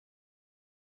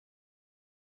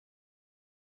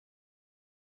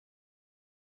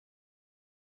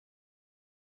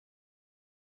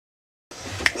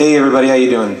Hey everybody, how you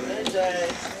doing?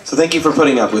 So thank you for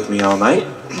putting up with me all night.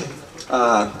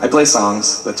 I play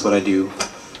songs, that's what I do,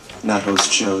 not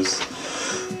host shows.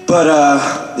 But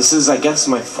this is, I guess,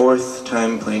 my 4th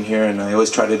time playing here, and I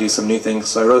always try to do some new things.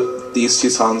 So I wrote these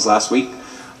 2 songs last week.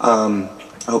 I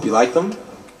hope you like them.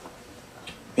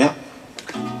 Yeah.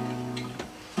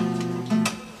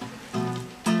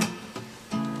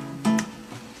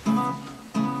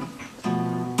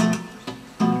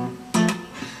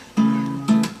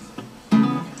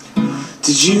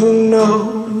 Did you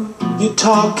know you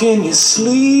talk in your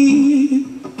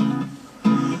sleep?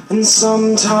 And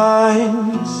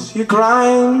sometimes you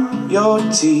grind your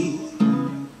teeth.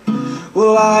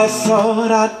 Well, I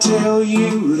thought I'd tell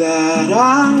you that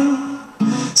I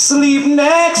sleep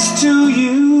next to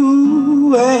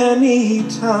you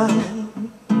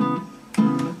anytime.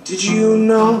 Did you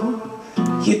know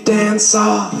you dance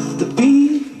off the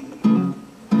beat?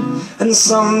 And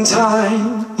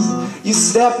sometimes you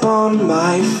step on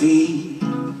my feet.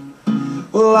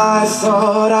 Well, I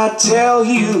thought I'd tell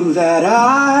you that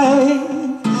I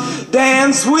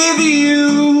dance with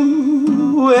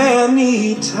you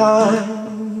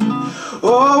anytime.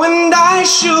 Oh, and I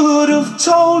should have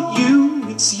told you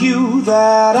it's you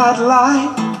that I'd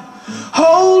like,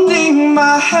 holding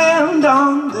my hand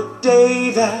on the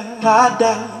day that I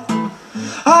die.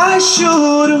 I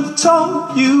should have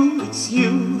told you it's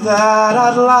you that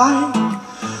I'd like,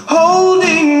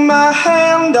 holding my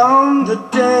hand on the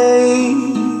day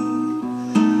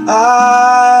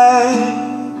I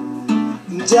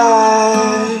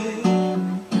die.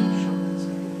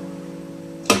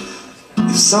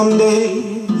 If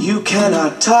someday you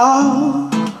cannot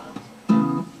talk,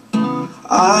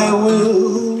 I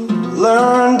will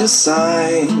learn to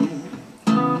sign.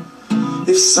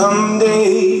 If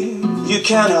someday you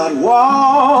cannot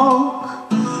walk,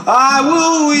 I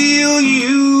will wheel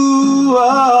you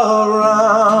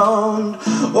around.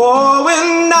 Oh,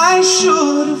 and I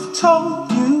should have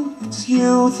told you it's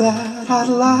you that I'd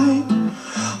like,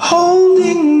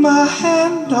 holding my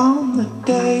hand on the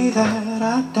day that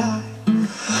I die.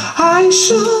 I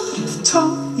should have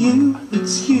told you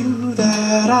it's you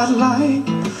that I'd like,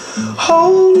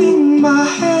 holding my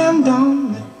hand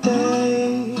on the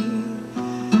day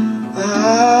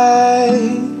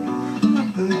I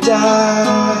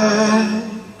die.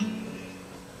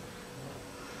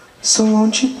 So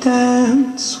won't you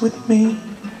dance with me?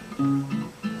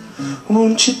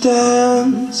 Won't you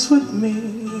dance with me?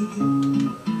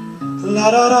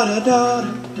 La da da da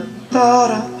da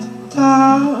da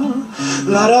da,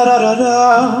 la da da da da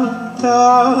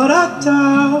da da,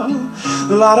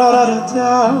 la da da da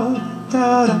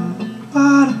da da ba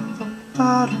da ba.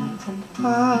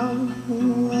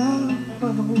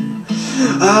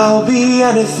 I'll be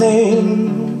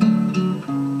anything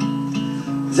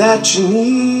that you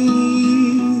need.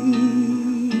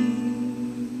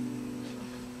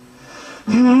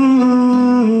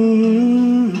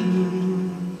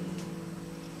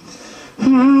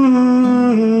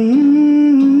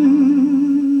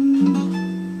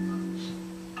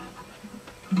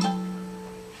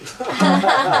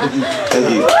 Thank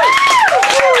you.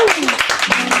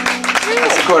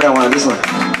 That's the chord I wanted, this one.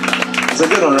 It's a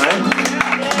good one, right?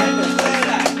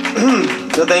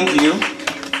 So thank you.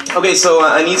 Okay, so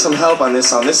I need some help on this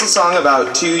song. This is a song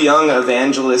about 2 young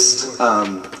evangelist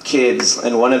kids,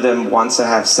 and one of them wants to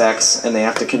have sex, and they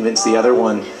have to convince the other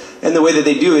one. And the way that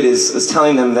they do it is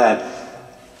telling them that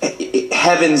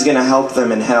heaven's gonna help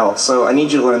them in hell. So I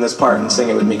need you to learn this part and sing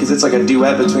it with me, because it's like a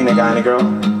duet between a guy and a girl.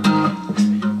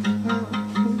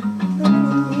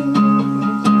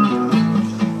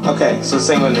 Okay, so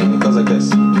sing with me. It goes like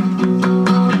this.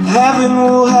 Heaven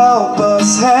will help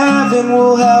us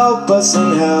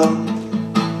in hell.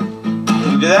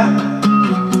 Can you do that?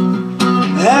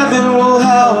 Heaven will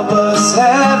help us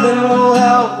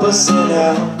in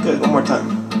hell. Good, one more time.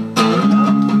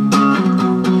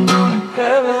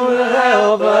 Heaven will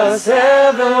help us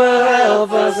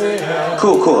in hell.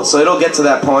 Cool, cool. So it'll get to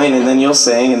that point, and then you'll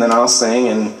sing, and then I'll sing,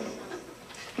 and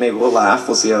maybe we'll laugh.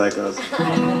 We'll see how that goes.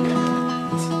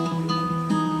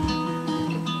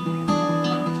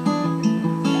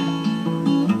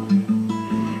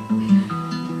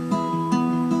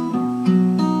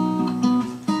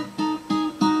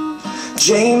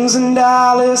 James and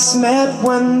Alice met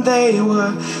when they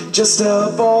were just a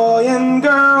boy and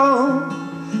girl.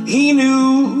 He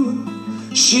knew,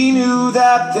 she knew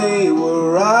that they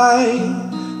were right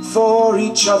for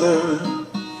each other.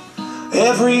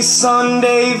 Every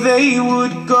Sunday they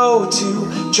would go to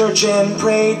church and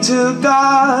pray to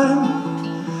God.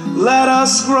 Let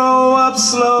us grow up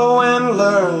slow and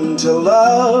learn to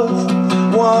love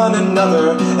one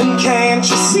another. And can't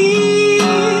you see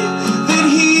that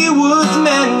he was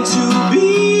meant to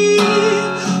be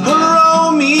a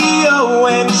Romeo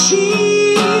and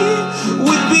she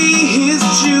would be his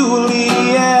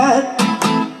Juliet?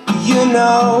 You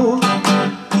know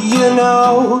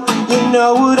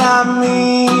what I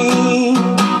mean.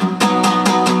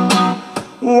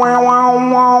 Wow, wow,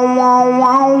 wow, wow,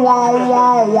 wow,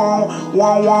 wow, wow,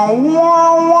 wow,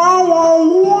 wow,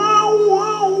 wow,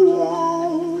 wow, wow.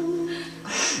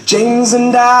 James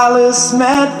and Alice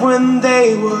met when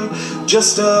they were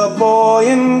just a boy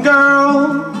and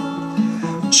girl.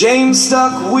 James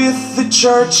stuck with the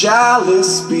church,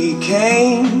 Alice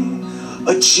became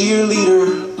a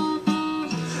cheerleader.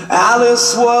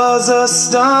 Alice was a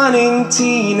stunning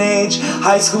teenage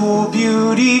high school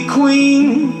beauty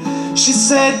queen. She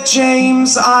said,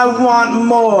 James, I want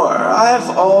more. I've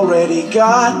already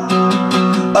got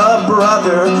a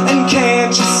brother. And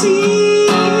can't you see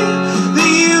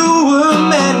that you were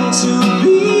meant to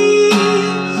be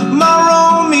my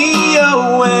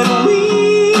Romeo, and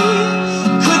we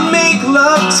could make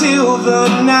love till the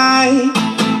nightingale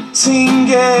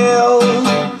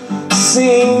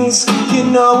sings. You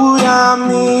know what I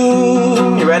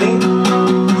mean. You ready?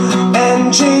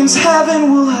 And James,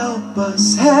 heaven will help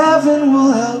us. Heaven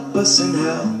will help us in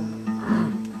hell.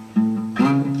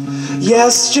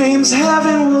 Yes, James,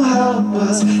 heaven will help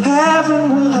us.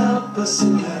 Heaven will help us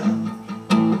in hell.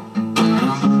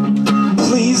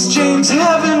 Please, James,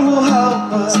 heaven will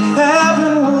help us.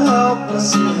 Heaven will help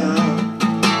us in hell.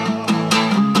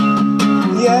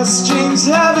 Yes, James,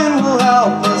 heaven will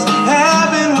help us.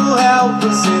 Heaven will help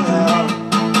us in hell.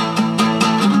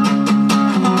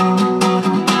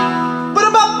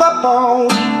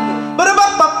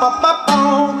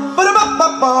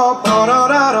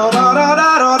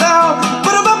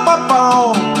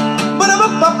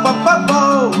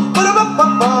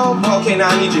 Okay, now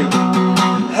I need you.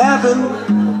 Heaven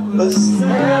will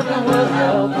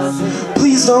help us.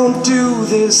 Please don't do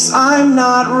this, I'm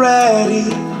not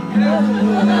ready. Heaven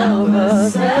will help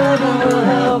us. Heaven will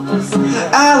help us.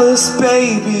 Alice,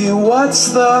 baby,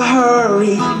 what's the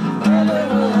hurry? Heaven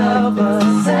will help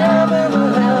us. Heaven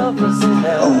will help us.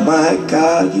 Oh my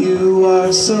God, you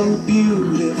are so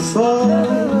beautiful.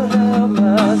 Heaven will help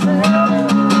us. Heaven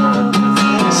will help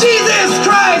us. Jesus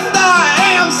Christ, I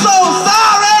am so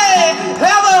sorry.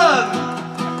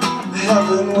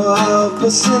 Heaven will help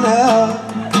us in hell.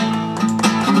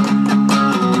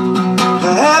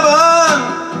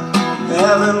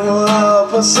 Heaven will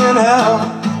help us in hell.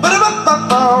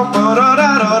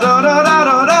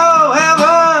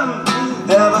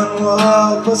 Heaven will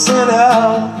help us in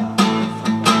hell.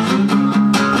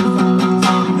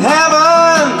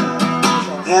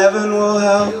 Heaven will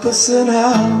help us in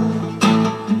hell.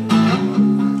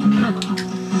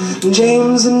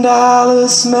 James and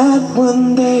Alice met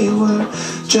when they were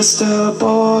just a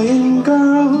boy and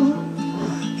girl.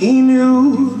 He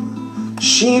knew,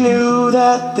 she knew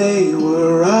that they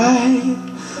were right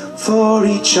for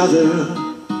each other.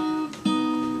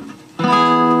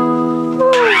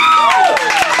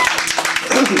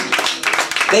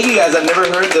 Thank you guys, I've never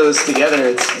heard those together.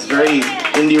 It's very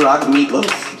indie rock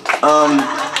meatloaf.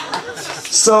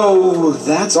 So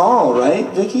that's all, right,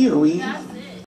 Vicky? Are we